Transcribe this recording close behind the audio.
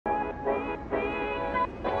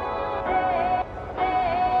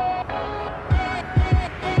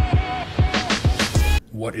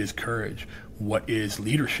what is courage, what is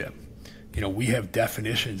leadership. We have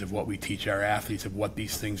definitions of what we teach our athletes of what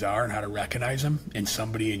these things are and how to recognize them in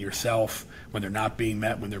somebody, in yourself, when they're not being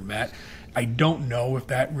met, when they're met. I don't know if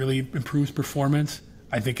that really improves performance.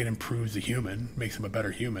 I think it improves the human, makes them a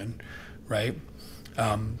better human, right?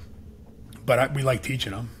 But we like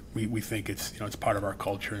teaching them. We think it's part of our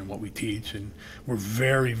culture and what we teach, and we're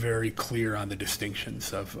very, very clear on the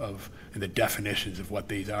distinctions of and the definitions of what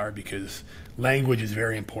these are, because language is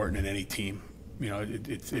very important in any team.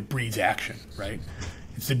 It breeds action, right?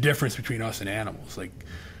 It's the difference between us and animals. Like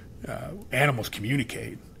animals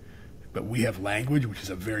communicate, but we have language, which is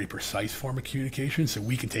a very precise form of communication, so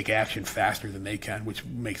we can take action faster than they can, which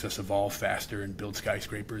makes us evolve faster and build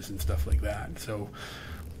skyscrapers and stuff like that. So,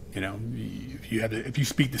 if you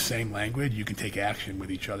speak the same language, you can take action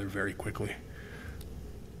with each other very quickly.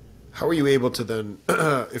 How are you able to then,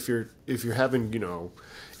 if you're having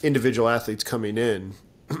individual athletes coming in,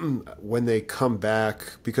 when they come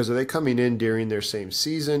back, because are they coming in during their same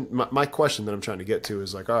season? My question that I'm trying to get to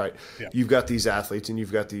is like, all right, yeah, you've got these athletes and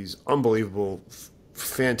you've got these unbelievable,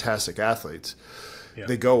 fantastic athletes. Yeah.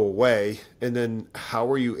 They go away, and then how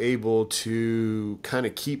are you able to kind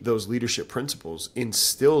of keep those leadership principles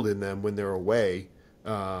instilled in them when they're away?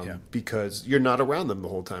 Because you're not around them the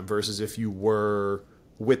whole time, versus if you were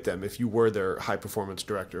with them, if you were their high performance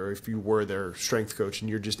director, or if you were their strength coach, and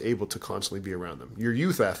you're just able to constantly be around them. Your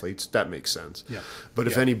youth athletes, that makes sense. Yeah. But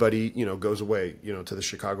if anybody, goes away, to the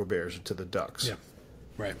Chicago Bears or to the Ducks. Yeah.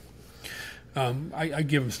 Right. I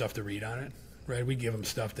give them stuff to read on it, right? We give them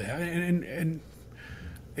stuff to have, and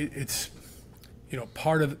it's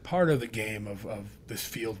part of the game of this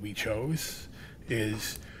field we chose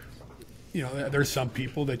is there's some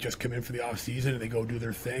people that just come in for the off season and they go do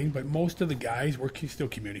their thing, but most of the guys we're still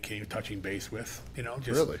communicating, touching base with. Just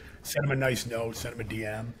really? Send them a nice note, send them a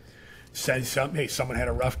DM, send some, hey, someone had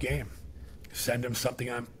a rough game, send them something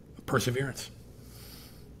on perseverance.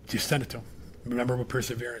 Just send it to them. Remember what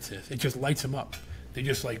perseverance is. It just lights them up. They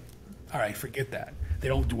just like, all right, forget that. They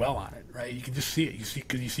don't dwell on it, right? You can just see it.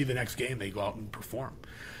 Because you see the next game, they go out and perform.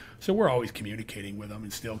 So we're always communicating with them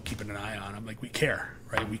and still keeping an eye on them. Like, we care,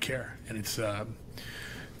 right? We care. And it's,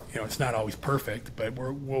 it's not always perfect, but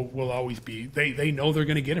we'll always be, they know they're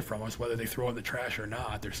going to get it from us, whether they throw it in the trash or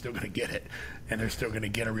not. They're still going to get it. And they're still going to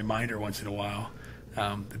get a reminder once in a while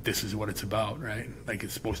that this is what it's about, right? Like,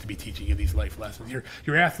 it's supposed to be teaching you these life lessons.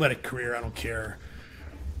 Your athletic career, I don't care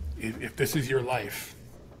if this is your life.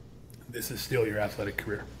 This is still your athletic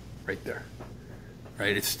career right there,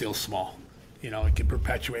 right? It's still small. It can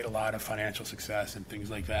perpetuate a lot of financial success and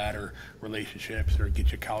things like that, or relationships, or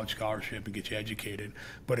get you a college scholarship and get you educated,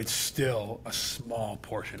 but it's still a small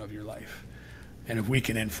portion of your life. And if we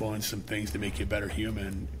can influence some things to make you a better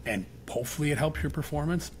human, and hopefully it helps your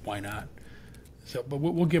performance, why not? So, but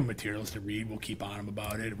we'll give them materials to read. We'll keep on them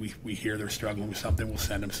about it. We hear they're struggling with something, we'll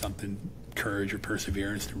send them something, courage or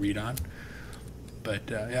perseverance to read on. But,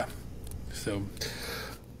 yeah. So,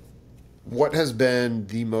 what has been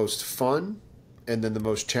the most fun and then the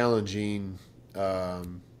most challenging,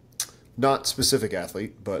 not specific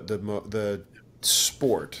athlete, but the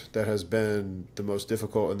sport that has been the most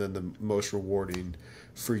difficult and then the most rewarding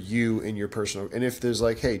for you in your personal? And if there's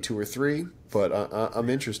like, hey, 2 or 3, but I'm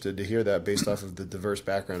interested to hear that based off of the diverse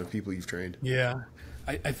background of people you've trained. Yeah.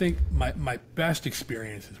 I think my best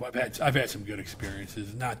experiences, well, I've had some good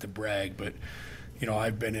experiences, not to brag, but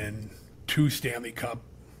I've been in 2 Stanley Cup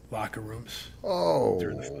locker rooms. Oh,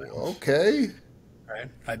 okay.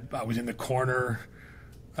 Right. I was in the corner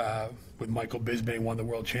with Michael Bisbee, won the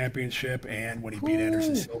World Championship, and when he beat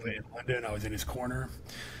Anderson Silva in London, I was in his corner.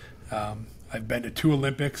 I've been to 2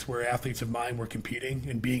 Olympics where athletes of mine were competing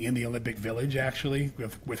and being in the Olympic Village, actually,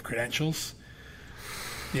 with credentials.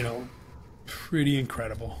 Pretty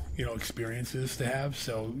incredible, experiences to have.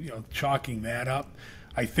 So, chalking that up,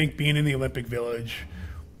 I think being in the Olympic Village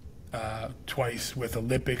twice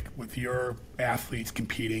with your athletes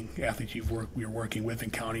competing, athletes you're working with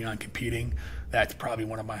and counting on competing, that's probably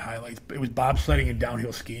one of my highlights. It was bobsledding and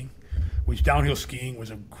downhill skiing, which downhill skiing was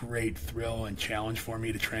a great thrill and challenge for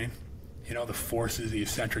me to train. The forces, the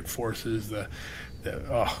eccentric forces,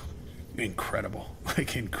 incredible,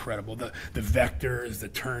 incredible. The vectors, the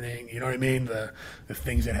turning, you know what I mean? The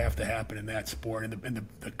things that have to happen in that sport, and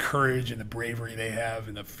the courage and the bravery they have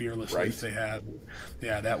and the fearlessness they have.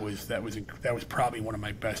 Yeah, that was probably one of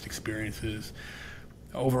my best experiences.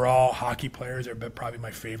 Overall, hockey players are probably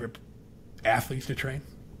my favorite athletes to train.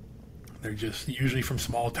 They're just usually from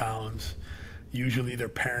small towns. Usually their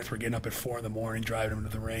parents were getting up at 4 a.m, driving them to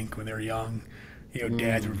the rink when they were young.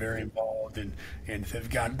 Dads were very involved, and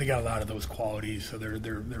they got a lot of those qualities, so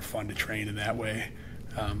they're fun to train in that way.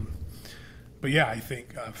 But yeah, I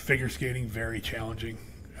think figure skating very challenging.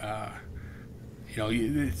 I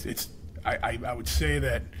would say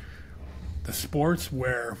that the sports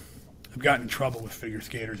where I've gotten in trouble with figure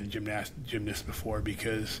skaters and gymnasts before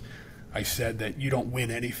because I said that you don't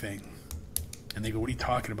win anything. And they go, what are you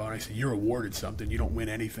talking about? And I said, you're awarded something. You don't win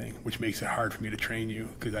anything, which makes it hard for me to train you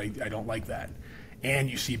because I don't like that. And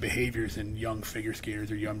you see behaviors in young figure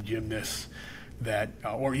skaters or young gymnasts that,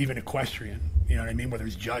 or even equestrian, you know what I mean, where they're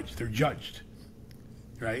judged,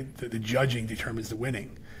 right? The judging determines the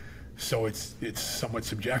winning. So it's somewhat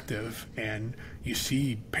subjective, and you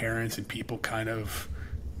see parents and people kind of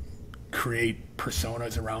create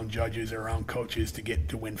personas around judges or around coaches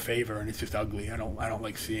to win favor, and it's just ugly. I don't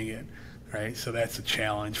like seeing it, right? So that's a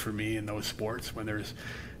challenge for me in those sports when there's,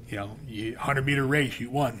 100-meter race, you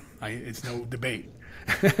won. It's no debate,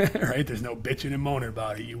 right? There's no bitching and moaning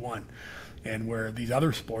about it. You won. And where these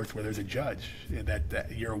other sports where there's a judge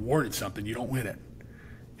that you're awarded something, you don't win it.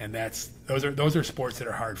 And those are sports that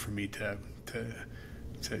are hard for me to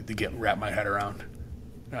wrap my head around.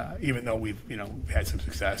 Even though we've had some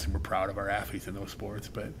success and we're proud of our athletes in those sports,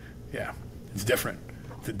 but yeah, it's different.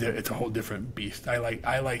 It's a whole different beast. I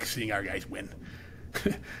like seeing our guys win.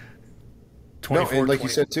 No, and like you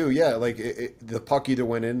said too, yeah, like the puck either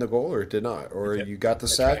went in the goal or it did not, or you got the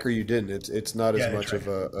sack or you didn't. It's not as much of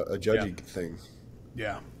a judgy thing.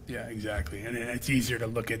 Yeah, exactly. And it's easier to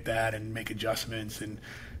look at that and make adjustments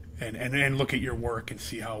and look at your work and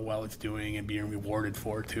see how well it's doing and being rewarded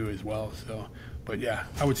for it too as well. So, but yeah,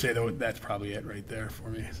 I would say that's probably it right there for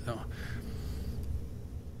me. So.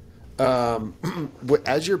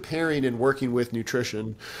 As you're pairing and working with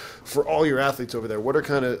nutrition for all your athletes over there, what are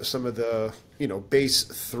kind of some of the, base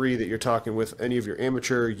three that you're talking with any of your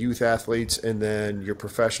amateur youth athletes and then your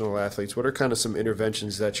professional athletes? What are kind of some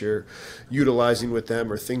interventions that you're utilizing with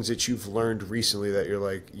them or things that you've learned recently that you're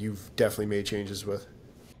like, you've definitely made changes with?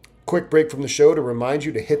 Quick break from the show to remind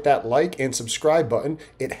you to hit that like and subscribe button.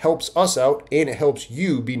 It helps us out and it helps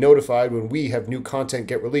you be notified when we have new content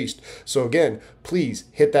get released. So again, please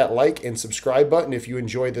hit that like and subscribe button if you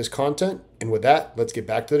enjoy this content. And with that, let's get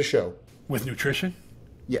back to the show. With nutrition?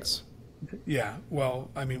 Yes. Yeah.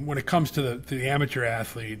 Well, I mean, when it comes to the amateur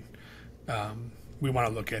athlete, we want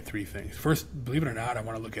to look at three things. First, believe it or not, I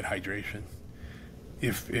want to look at hydration.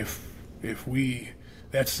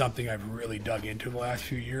 That's something I've really dug into the last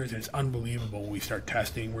few years. And it's unbelievable when we start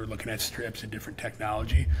testing. We're looking at strips and different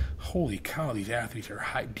technology. Holy cow, these athletes are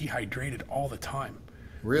dehydrated all the time.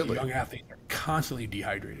 Really? The young athletes are constantly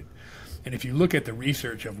dehydrated. And if you look at the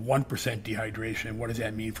research of 1% dehydration, what does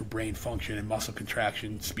that mean for brain function and muscle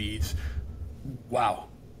contraction speeds? Wow,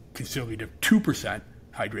 considerably different. 2%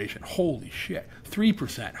 hydration, holy shit.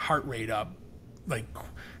 3% heart rate up, like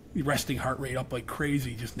resting heart rate up like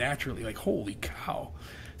crazy, just naturally, like holy cow.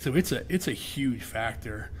 So it's a huge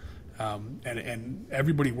factor, and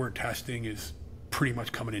everybody we're testing is pretty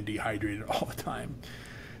much coming in dehydrated all the time.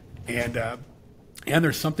 And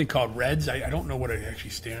there's something called REDS. I don't know what it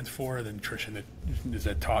actually stands for. The nutrition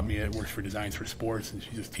that taught me it works for Designs for Sports, and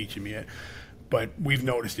she's just teaching me it. But we've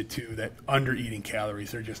noticed it too, that under eating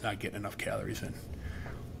calories, they're just not getting enough calories in.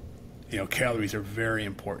 Calories are very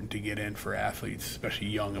important to get in for athletes, especially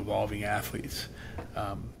young, evolving athletes.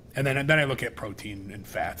 And then I look at protein and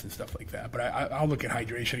fats and stuff like that. But I'll look at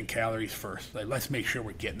hydration and calories first. Like, let's make sure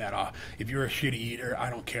we're getting that off. If you're a shitty eater, I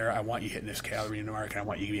don't care. I want you hitting this calorie mark, and I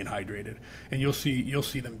want you being hydrated. And you'll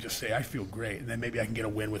see them just say, I feel great. And then maybe I can get a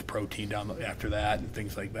win with protein after that and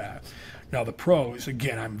things like that. Now, the pros,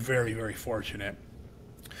 again, I'm very, very fortunate.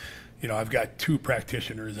 I've got 2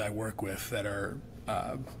 practitioners I work with that are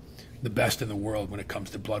the best in the world when it comes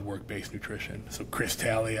to blood work-based nutrition. So Chris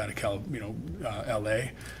Talley out of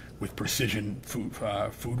L.A. with Precision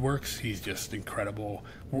Food Works. He's just incredible.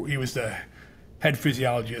 He was the head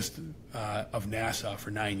physiologist of NASA for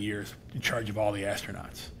 9 years, in charge of all the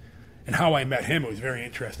astronauts. And how I met him, it was very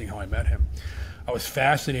interesting how I met him. I was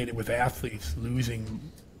fascinated with athletes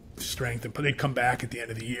losing strength, and they'd come back at the end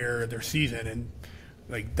of the year, their season, and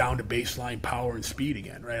like down to baseline power and speed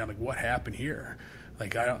again, right? I'm like, what happened here?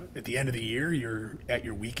 Like, at the end of the year, you're at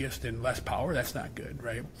your weakest and less power. That's not good,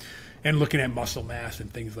 right? And looking at muscle mass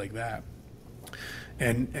and things like that,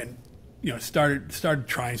 and started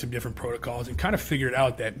trying some different protocols and kind of figured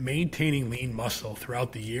out that maintaining lean muscle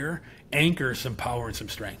throughout the year anchors some power and some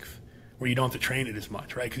strength, where you don't have to train it as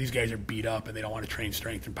much, right? Because these guys are beat up and they don't want to train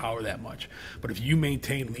strength and power that much. But if you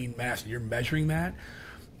maintain lean mass and you're measuring that,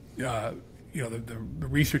 the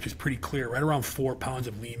research is pretty clear. Right around 4 pounds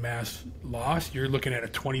of lean mass loss, you're looking at a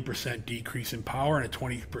 20% decrease in power and a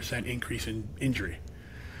 20% increase in injury.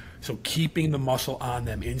 So keeping the muscle on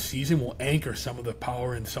them in season will anchor some of the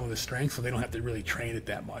power and some of the strength, so they don't have to really train it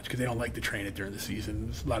that much, because they don't like to train it during the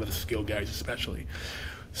season, a lot of the skill guys especially.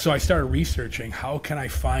 So I started researching, how can I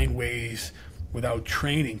find ways without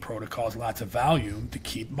training protocols, lots of volume, to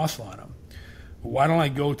keep muscle on them? Why don't I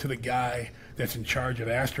go to the guy that's in charge of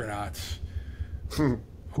astronauts who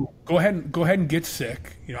go ahead and get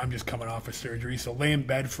sick. I'm just coming off of surgery, so lay in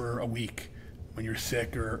bed for a week when you're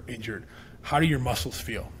sick or injured. How do your muscles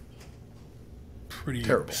feel? Pretty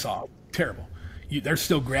terrible. Soft. Terrible. There's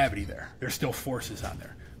still gravity there. There's still forces on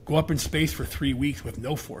there. Go up in space for 3 weeks with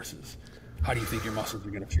no forces. How do you think your muscles are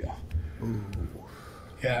going to feel? Ooh.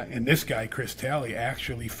 Yeah, and this guy, Chris Talley,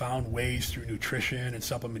 actually found ways through nutrition and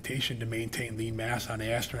supplementation to maintain lean mass on the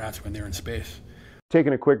astronauts when they're in space.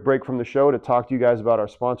 Taking a quick break from the show to talk to you guys about our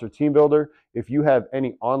sponsor, TeamBuildr. If you have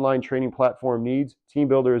any online training platform needs,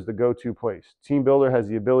 TeamBuildr is the go-to place. TeamBuildr has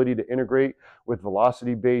the ability to integrate with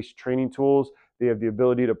velocity-based training tools. They have the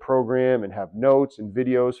ability to program and have notes and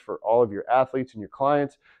videos for all of your athletes and your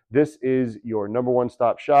clients. This is your number one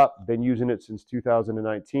stop shop. Been using it since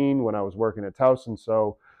 2019 when I was working at Towson.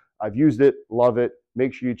 So I've used it, love it.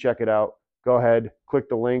 Make sure you check it out. Go ahead, click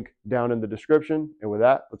the link down in the description. And with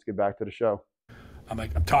that, let's get back to the show. I'm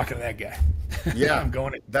talking to that guy. Yeah, I'm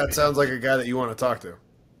going. That sounds like a guy that you want to talk to.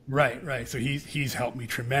 Right. So he's helped me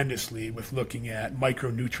tremendously with looking at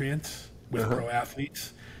micronutrients with pro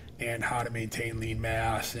athletes and how to maintain lean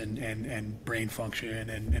mass and brain function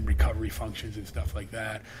and recovery functions and stuff like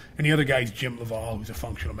that. And the other guy is Jim Laval, who's a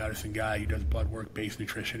functional medicine guy. He does blood work-based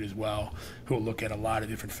nutrition as well, who will look at a lot of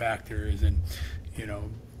different factors and,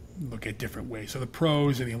 look at different ways. So the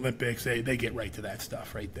pros and the Olympics, they get right to that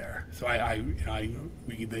stuff right there. So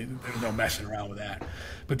there's no messing around with that.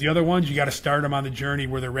 But the other ones, you got to start them on the journey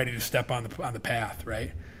where they're ready to step on the path,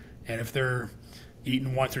 right? And if they're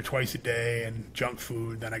eating once or twice a day and junk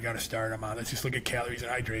food, then I got to start them on. Let's just look at calories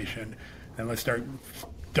and hydration, and let's start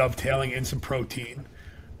dovetailing in some protein.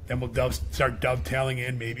 Then we'll start dovetailing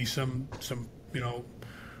in maybe some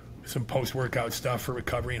post-workout stuff for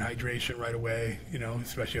recovery and hydration right away,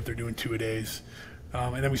 especially if they're doing 2-a-days.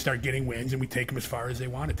 And then we start getting wins, and we take them as far as they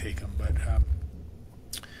want to take them. But,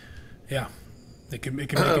 yeah, it can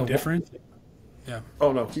make a difference. Yeah.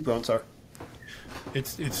 Oh, no, keep going, sorry.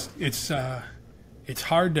 It's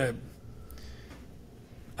hard to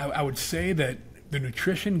 – I would say that the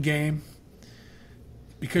nutrition game,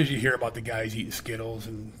 because you hear about the guys eating Skittles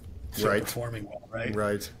and performing well, right?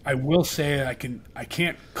 Right. I will say I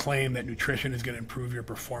can't claim that nutrition is going to improve your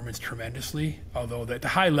performance tremendously, although at the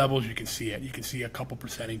high levels you can see it. You can see a couple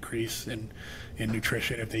percent increase in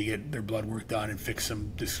nutrition if they get their blood work done and fix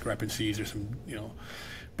some discrepancies or some,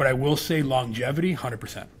 But I will say longevity,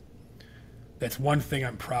 100%. That's one thing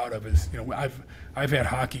I'm proud of is, I've had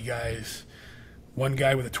hockey guys, one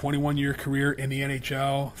guy with a 21-year career in the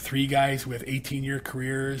NHL, 3 guys with 18-year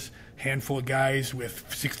careers, handful of guys with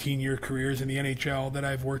 16-year careers in the NHL that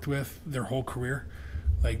I've worked with their whole career,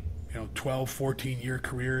 12, 14-year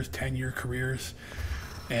careers, 10-year careers.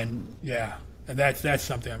 And yeah, and that's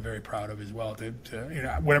something I'm very proud of as well. To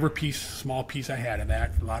whatever small piece I had in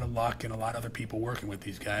that, a lot of luck and a lot of other people working with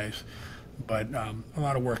these guys. But a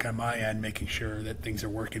lot of work on my end, making sure that things are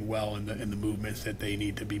working well in the movements that they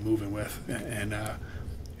need to be moving with, and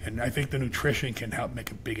I think the nutrition can help make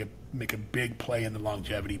a big play in the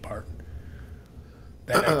longevity part.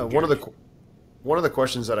 One of the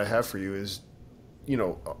questions that I have for you is,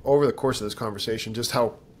 over the course of this conversation, just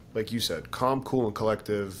how, like you said, calm, cool, and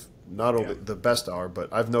collective. Not only the best are,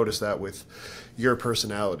 but I've noticed that with your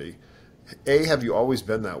personality. A, have you always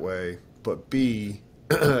been that way? But B,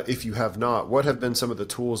 if you have not, what have been some of the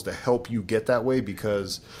tools to help you get that way?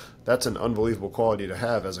 Because that's an unbelievable quality to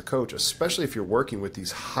have as a coach, especially if you're working with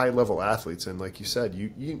these high-level athletes. And like you said,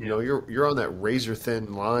 you're on that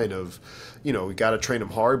razor-thin line of, we got to train them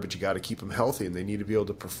hard, but you got to keep them healthy, and they need to be able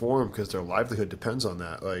to perform because their livelihood depends on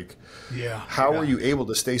that. How are you able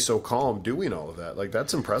to stay so calm doing all of that?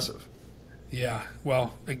 That's impressive. Yeah.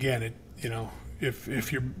 Well, again,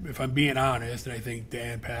 if I'm being honest, and I think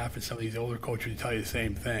Dan Paff and some of these older coaches will tell you the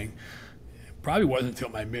same thing, it probably wasn't until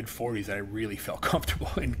my mid-40s that I really felt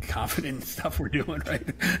comfortable and confident in stuff we're doing, right?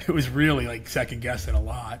 It was really second-guessing a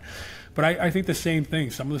lot. But I think the same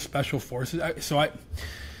thing, some of the special forces.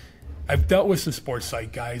 I've dealt with some sports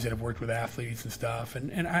psych guys that have worked with athletes and stuff,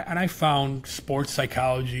 and I found sports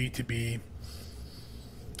psychology to be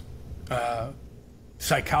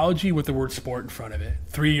psychology with the word sport in front of it.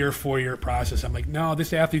 3-year, 4-year process. I'm like, no,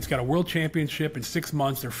 this athlete's got a world championship in 6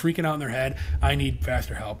 months. They're freaking out in their head. I need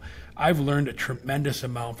faster help. I've learned a tremendous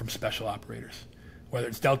amount from special operators, whether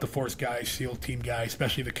it's Delta Force guys, SEAL team guys,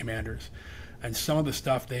 especially the commanders. and some of the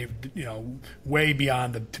stuff they've, way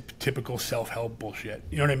beyond the typical self-help bullshit.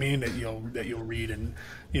 You know what I mean? That you'll read, and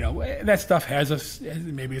that stuff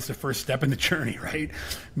maybe it's the first step in the journey, right?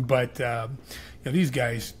 But these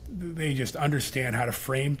guys, they just understand how to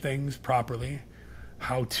frame things properly,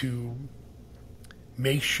 how to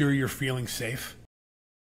make sure you're feeling safe.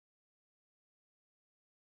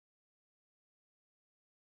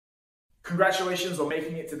 Congratulations on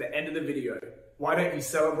making it to the end of the video. Why don't you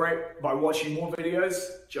celebrate by watching more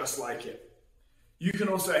videos just like it? You can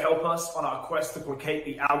also help us on our quest to placate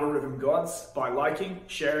the algorithm gods by liking,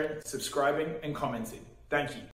 sharing, subscribing, and commenting. Thank you.